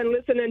been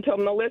listening to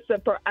Melissa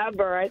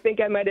forever. I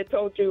think I might have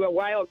told you a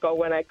while ago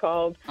when I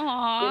called.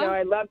 Aww.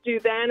 I loved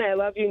you then. I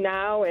love you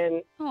now,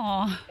 and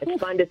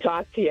it's fun to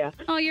talk to you.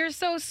 Oh, you're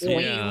so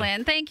sweet, Yeah.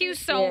 Lynn. Thank you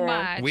so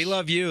much. We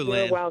love you,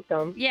 Lynn. You're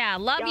welcome. Yeah,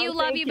 love Y'all, you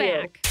thank you.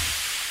 back.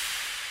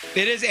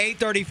 It is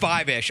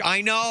 8:35-ish. I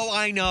know.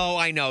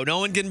 No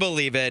one can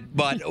believe it,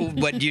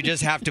 but you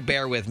just have to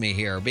bear with me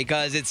here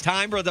because it's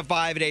time for the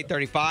 5 at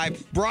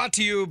 8:35. Brought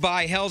to you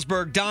by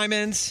Hellsberg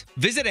Diamonds.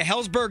 Visit a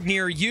Hellsberg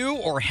near you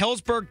or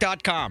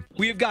hellsberg.com.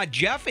 We've got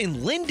Jeff in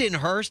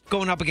Lindenhurst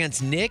going up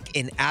against Nick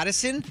in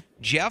Addison.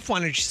 Jeff, why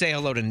don't you say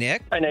hello to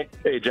Nick? Hi, Nick.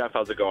 Hey, Jeff.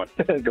 How's it going?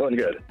 Going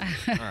good.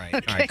 All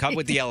right. Cut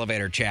with the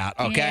elevator chat,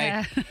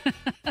 okay?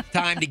 Yeah.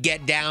 Time to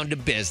get down to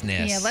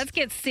business. Yeah, let's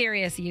get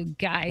serious, you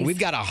guys. We've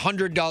got a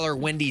 $100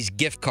 Wendy's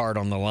gift card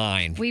on the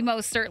line. We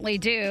most certainly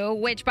do,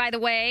 which, by the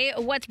way,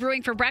 what's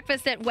brewing for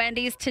breakfast at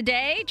Wendy's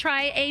today?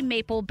 Try a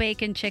maple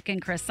bacon chicken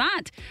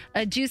croissant,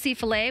 a juicy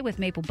filet with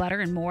maple butter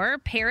and more.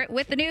 Pair it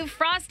with the new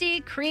Frosty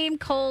Cream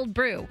Cold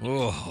Brew.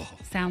 Oh.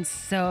 Sounds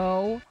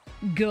so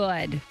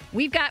good.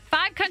 We've got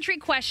 5 country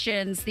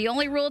questions. The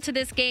only rule to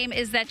this game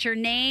is that your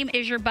name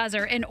is your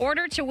buzzer in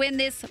order to win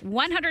this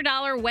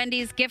 $100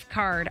 Wendy's gift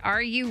card.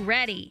 Are you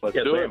ready? Let's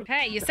do it.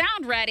 Okay, you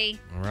sound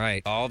ready. All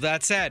right. All of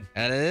that said,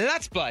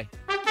 let's play.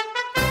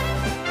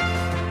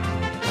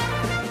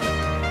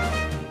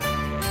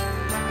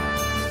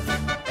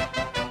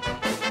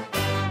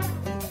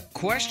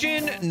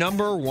 Question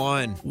number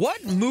 1.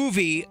 What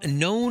movie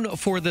known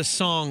for the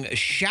song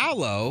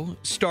Shallow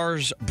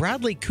stars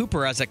Bradley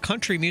Cooper as a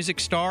country music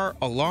star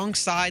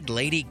alongside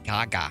Lady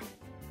Gaga?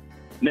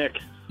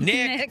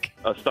 Nick.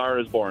 A Star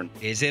is Born.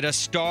 Is it A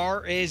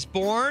Star is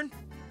Born?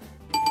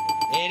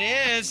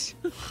 It is.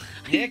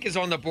 Nick is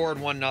on the board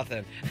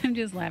 1-0. I'm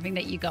just laughing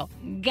that you go,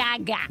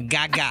 Gaga.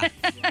 Gaga.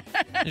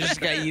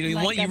 You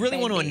really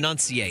want to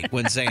enunciate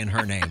when saying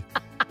her name.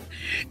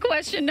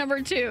 Question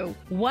number 2.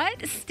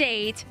 What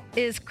state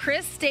is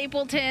Chris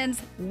Stapleton's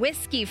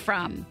whiskey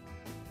from?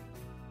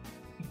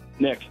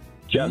 Nick.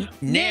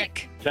 Jeff.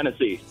 Nick.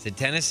 Tennessee. Is it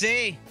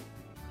Tennessee?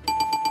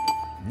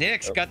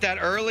 Nick's got that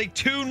early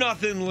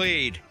 2-0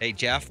 lead. Hey,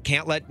 Jeff,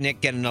 can't let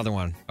Nick get another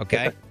one,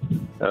 okay?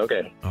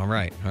 Okay. All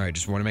right.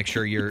 Just want to make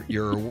sure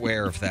you're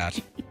aware of that.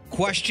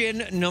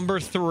 Question number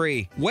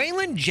 3.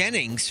 Waylon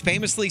Jennings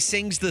famously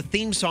sings the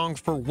theme song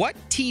for what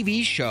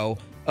TV show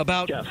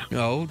about... Jeff.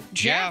 No,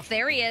 Jeff.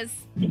 There he is.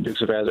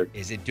 Dukes of Hazzard.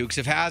 Is it Dukes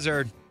of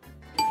Hazzard?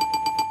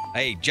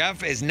 Hey,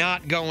 Jeff is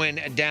not going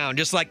down,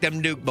 just like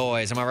them Duke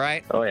boys. Am I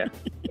right? Oh, yeah.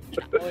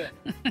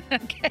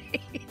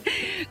 Okay.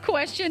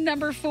 Question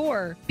number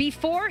 4.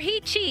 Before He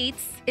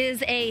Cheats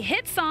is a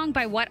hit song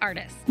by what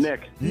artist?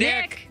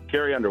 Nick.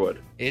 Carrie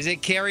Underwood. Is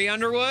it Carrie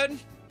Underwood?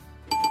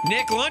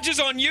 Nick, lunch is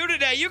on you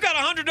today. You got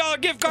a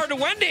 $100 gift card to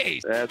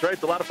Wendy's. That's right.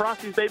 It's a lot of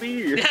Frosties,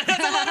 baby. That's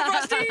a lot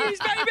of Frosties,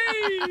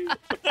 baby.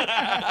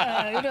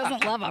 Who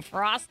doesn't love a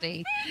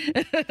Frosty?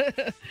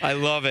 I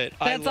love it.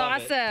 That's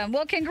awesome.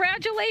 Well,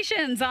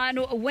 congratulations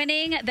on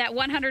winning that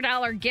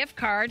 $100 gift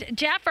card.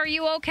 Jeff, are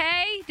you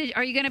okay?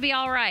 Are you going to be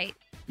all right?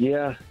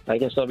 Yeah, I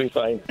guess I'll be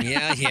fine.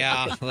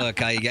 Yeah. Look,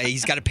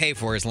 he's got to pay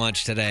for his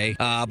lunch today.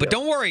 But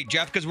don't worry,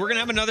 Jeff, because we're going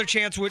to have another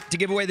chance to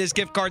give away this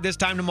gift card this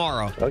time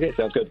tomorrow. Okay,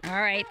 sounds good. All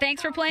right.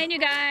 Thanks for playing, you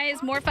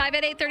guys. More 5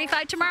 at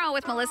 8:35 tomorrow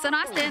with Melissa and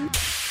Austin.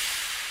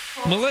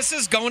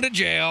 Melissa's going to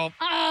jail.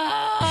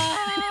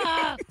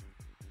 I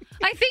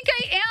think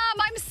I am.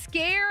 I'm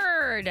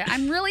scared.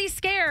 I'm really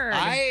scared.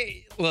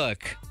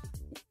 Look,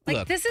 Like,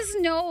 Look. this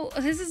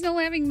is no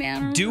laughing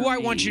matter. Do I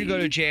want you to go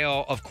to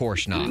jail? Of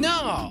course not.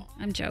 No.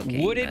 I'm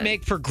joking. Would it but-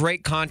 make for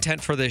great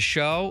content for this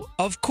show?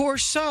 Of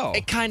course so.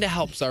 It kind of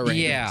helps our ratings.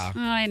 Yeah.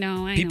 I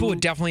know. People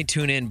would definitely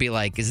tune in and be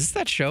like, is this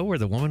that show where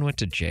the woman went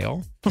to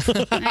jail?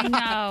 I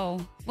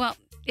know. Well,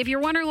 if you're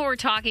wondering what we're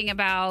talking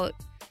about,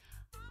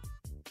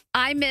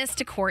 I missed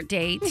a court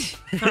date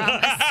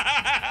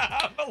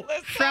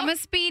from a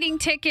speeding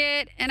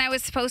ticket, and I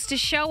was supposed to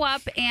show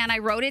up, and I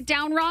wrote it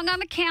down wrong on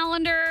the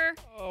calendar.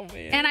 Oh,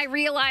 man. And I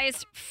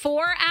realized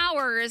 4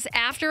 hours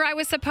after I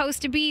was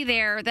supposed to be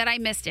there that I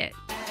missed it.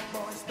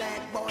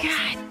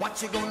 God.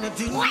 What you gonna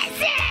do? What's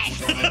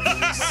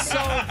it? So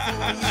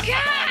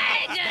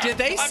God. Did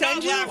they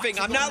send you?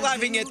 I'm not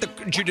laughing at the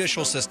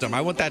judicial system.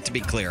 I want that to be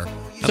clear.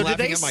 I'm So did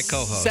laughing they at my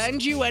co-host.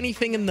 send you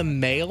anything in the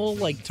mail,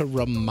 like to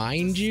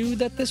remind you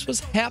that this was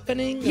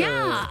happening?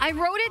 Yeah, I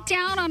wrote it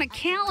down on a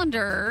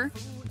calendar,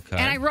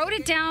 and I wrote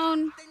it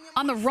down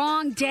on the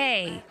wrong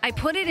day. I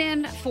put it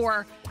in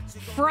for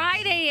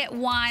Friday at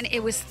 1.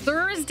 It was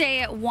Thursday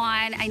at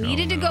 1. I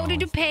needed to go to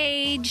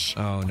DuPage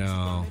Oh,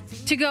 no.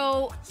 to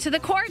go to the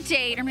court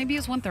date, or maybe it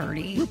was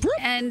 1:30.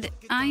 And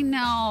I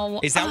know.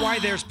 Is that why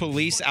there's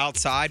police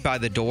outside by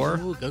the door?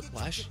 Oh, good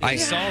question. I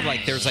saw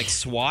there's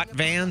SWAT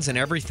vans and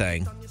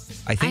everything.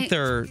 I think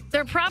they're...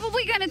 They're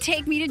probably going to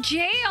take me to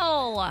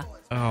jail.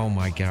 Oh,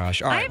 my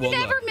gosh. All right, I've well,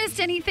 never look, missed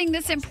anything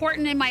this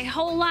important in my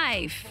whole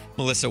life.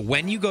 Melissa,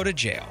 when you go to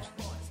jail,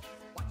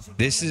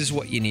 this is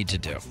what you need to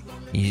do.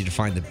 You need to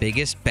find the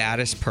biggest,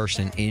 baddest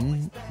person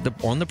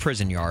on the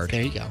prison yard.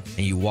 There you go.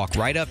 And you walk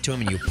right up to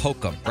him and you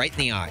poke him right in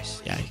the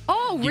eyes. Yeah.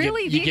 Oh,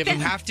 really? You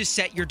have to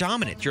set your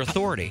dominance, your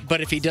authority.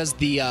 But if he does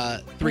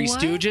the Three What?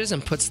 Stooges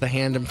and puts the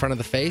hand in front of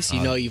the face,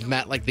 you know you've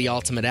met like the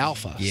ultimate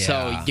alpha. Yeah.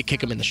 So you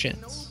kick him in the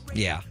shins.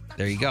 Yeah,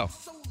 there you go.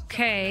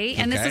 Okay,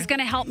 and this Okay. is going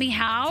to help me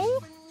how?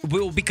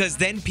 Well, because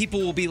then people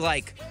will be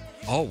like,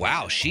 oh,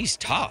 wow, she's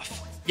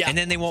tough. Yeah. And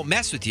then they won't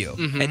mess with you.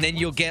 Mhm. And then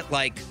you'll get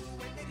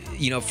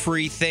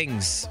free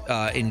things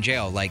in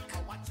jail, like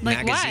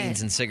Like magazines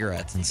what? and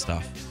cigarettes and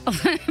stuff.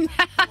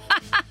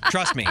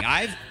 Trust me,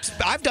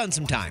 I've done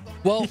some time.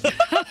 Well,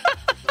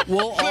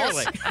 we'll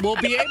Clearly. we'll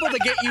be able to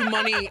get you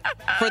money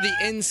for the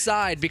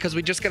inside because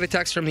we just got a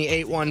text from the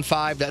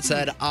 815 that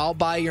said, "I'll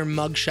buy your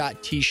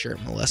mugshot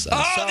T-shirt, Melissa."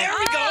 Oh, So- there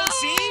we go.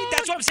 See,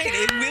 that's what I'm saying.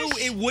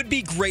 It would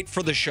be great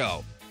for the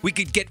show. We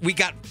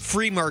got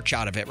free merch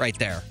out of it right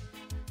there.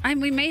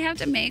 We may have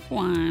to make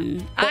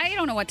one. I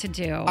don't know what to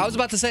do. I was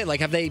about to say,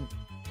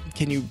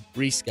 can you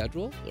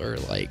reschedule or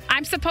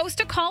I'm supposed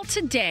to call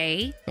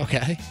today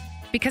Okay.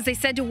 because they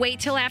said to wait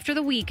till after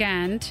the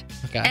weekend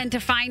Okay. and to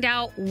find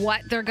out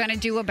what they're going to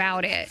do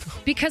about it.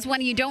 Because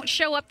when you don't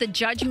show up, the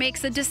judge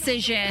makes a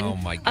decision Oh,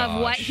 my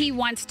of what gosh. he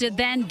wants to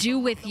then do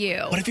with you.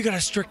 What if you got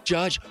a strict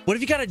judge? What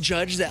if you got a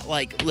judge that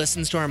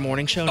listens to our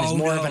morning show and is Oh,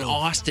 more of an no.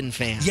 Austin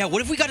fan? Yeah,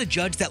 what if we got a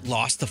judge that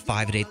lost the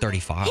 5 at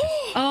 8:35?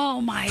 Oh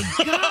my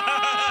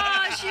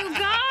gosh, you guys.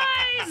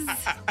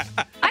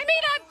 I may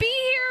not be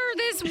here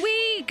this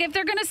week if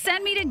they're going to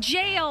send me to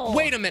jail.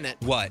 Wait a minute.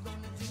 What?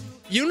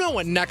 You know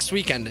what next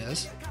weekend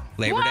is?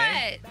 Labor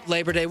Day? What?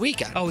 Labor Day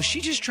weekend. Oh, is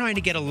she just trying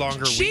to get a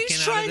longer weekend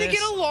She's out trying of to this?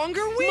 get a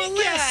longer weekend.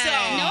 Melissa!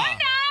 No, I'm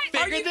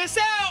not. Figure this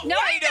out. No,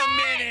 Wait I'm a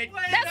not. minute.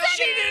 That's not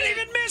She me. didn't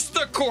even miss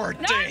the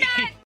court No, I'm date.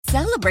 not.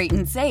 Celebrate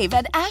and save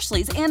at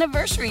Ashley's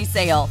Anniversary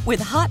Sale.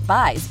 With Hot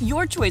Buys,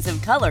 your choice of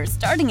colors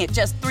starting at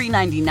just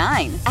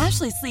 $3.99.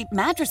 Ashley Sleep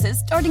mattresses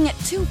starting at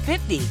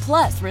 $2.50.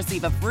 Plus,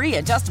 receive a free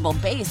adjustable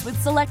base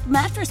with select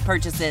mattress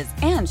purchases.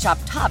 And shop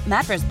top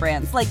mattress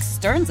brands like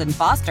Stearns &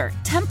 Foster,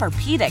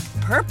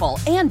 Tempur-Pedic, Purple,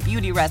 and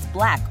Beautyrest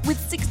Black with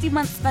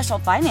 60-month special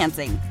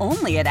financing.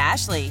 Only at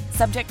Ashley.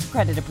 Subject to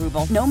credit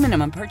approval. No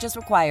minimum purchase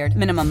required.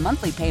 Minimum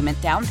monthly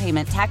payment, down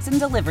payment, tax, and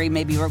delivery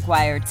may be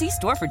required. See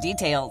store for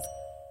details.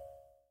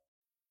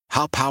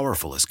 How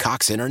powerful is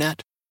Cox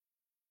Internet?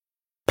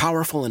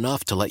 Powerful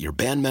enough to let your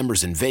band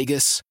members in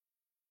Vegas,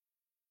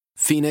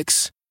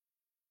 Phoenix,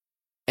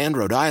 and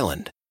Rhode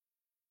Island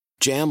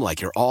jam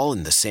like you're all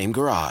in the same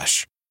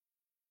garage.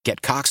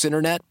 Get Cox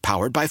Internet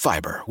powered by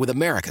fiber with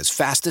America's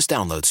fastest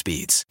download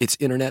speeds. It's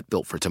internet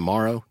built for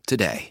tomorrow,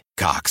 today.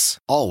 Cox,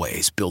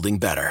 always building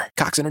better.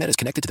 Cox Internet is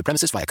connected to the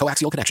premises via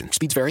coaxial connection.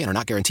 Speeds vary and are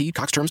not guaranteed.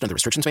 Cox terms and other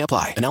restrictions may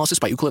apply. Analysis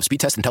by Ookla of Speed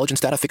Test Intelligence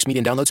Data. Fixed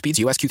median download speeds.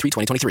 US Q3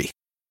 2023.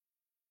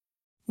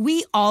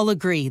 We all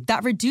agree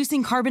that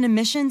reducing carbon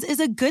emissions is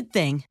a good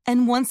thing.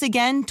 And once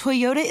again,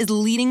 Toyota is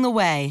leading the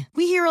way.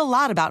 We hear a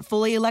lot about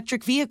fully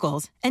electric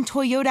vehicles, and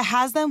Toyota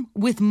has them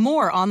with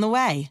more on the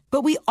way.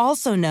 But we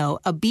also know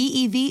a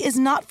BEV is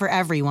not for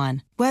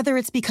everyone, whether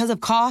it's because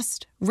of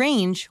cost,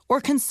 range,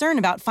 or concern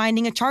about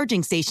finding a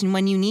charging station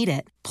when you need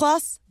it.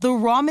 Plus, the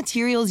raw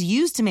materials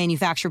used to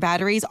manufacture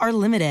batteries are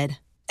limited.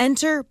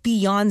 Enter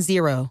Beyond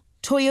Zero,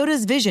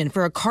 Toyota's vision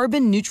for a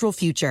carbon-neutral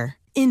future.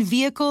 In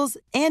vehicles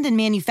and in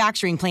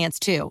manufacturing plants,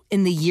 too,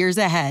 in the years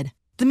ahead.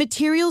 The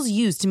materials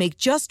used to make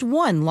just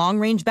one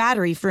long-range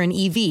battery for an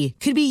EV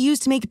could be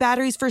used to make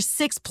batteries for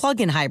 6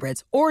 plug-in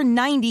hybrids or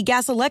 90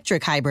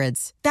 gas-electric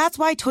hybrids. That's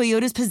why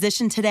Toyota's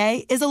position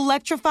today is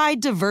electrified,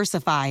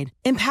 diversified,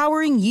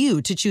 empowering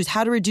you to choose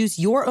how to reduce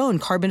your own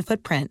carbon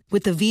footprint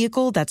with the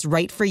vehicle that's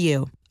right for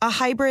you. A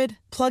hybrid,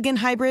 plug-in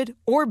hybrid,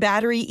 or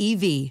battery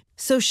EV.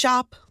 So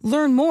shop,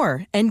 learn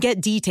more, and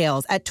get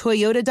details at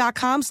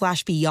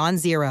toyota.com/beyond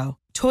zero.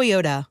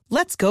 Toyota,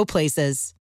 let's go places.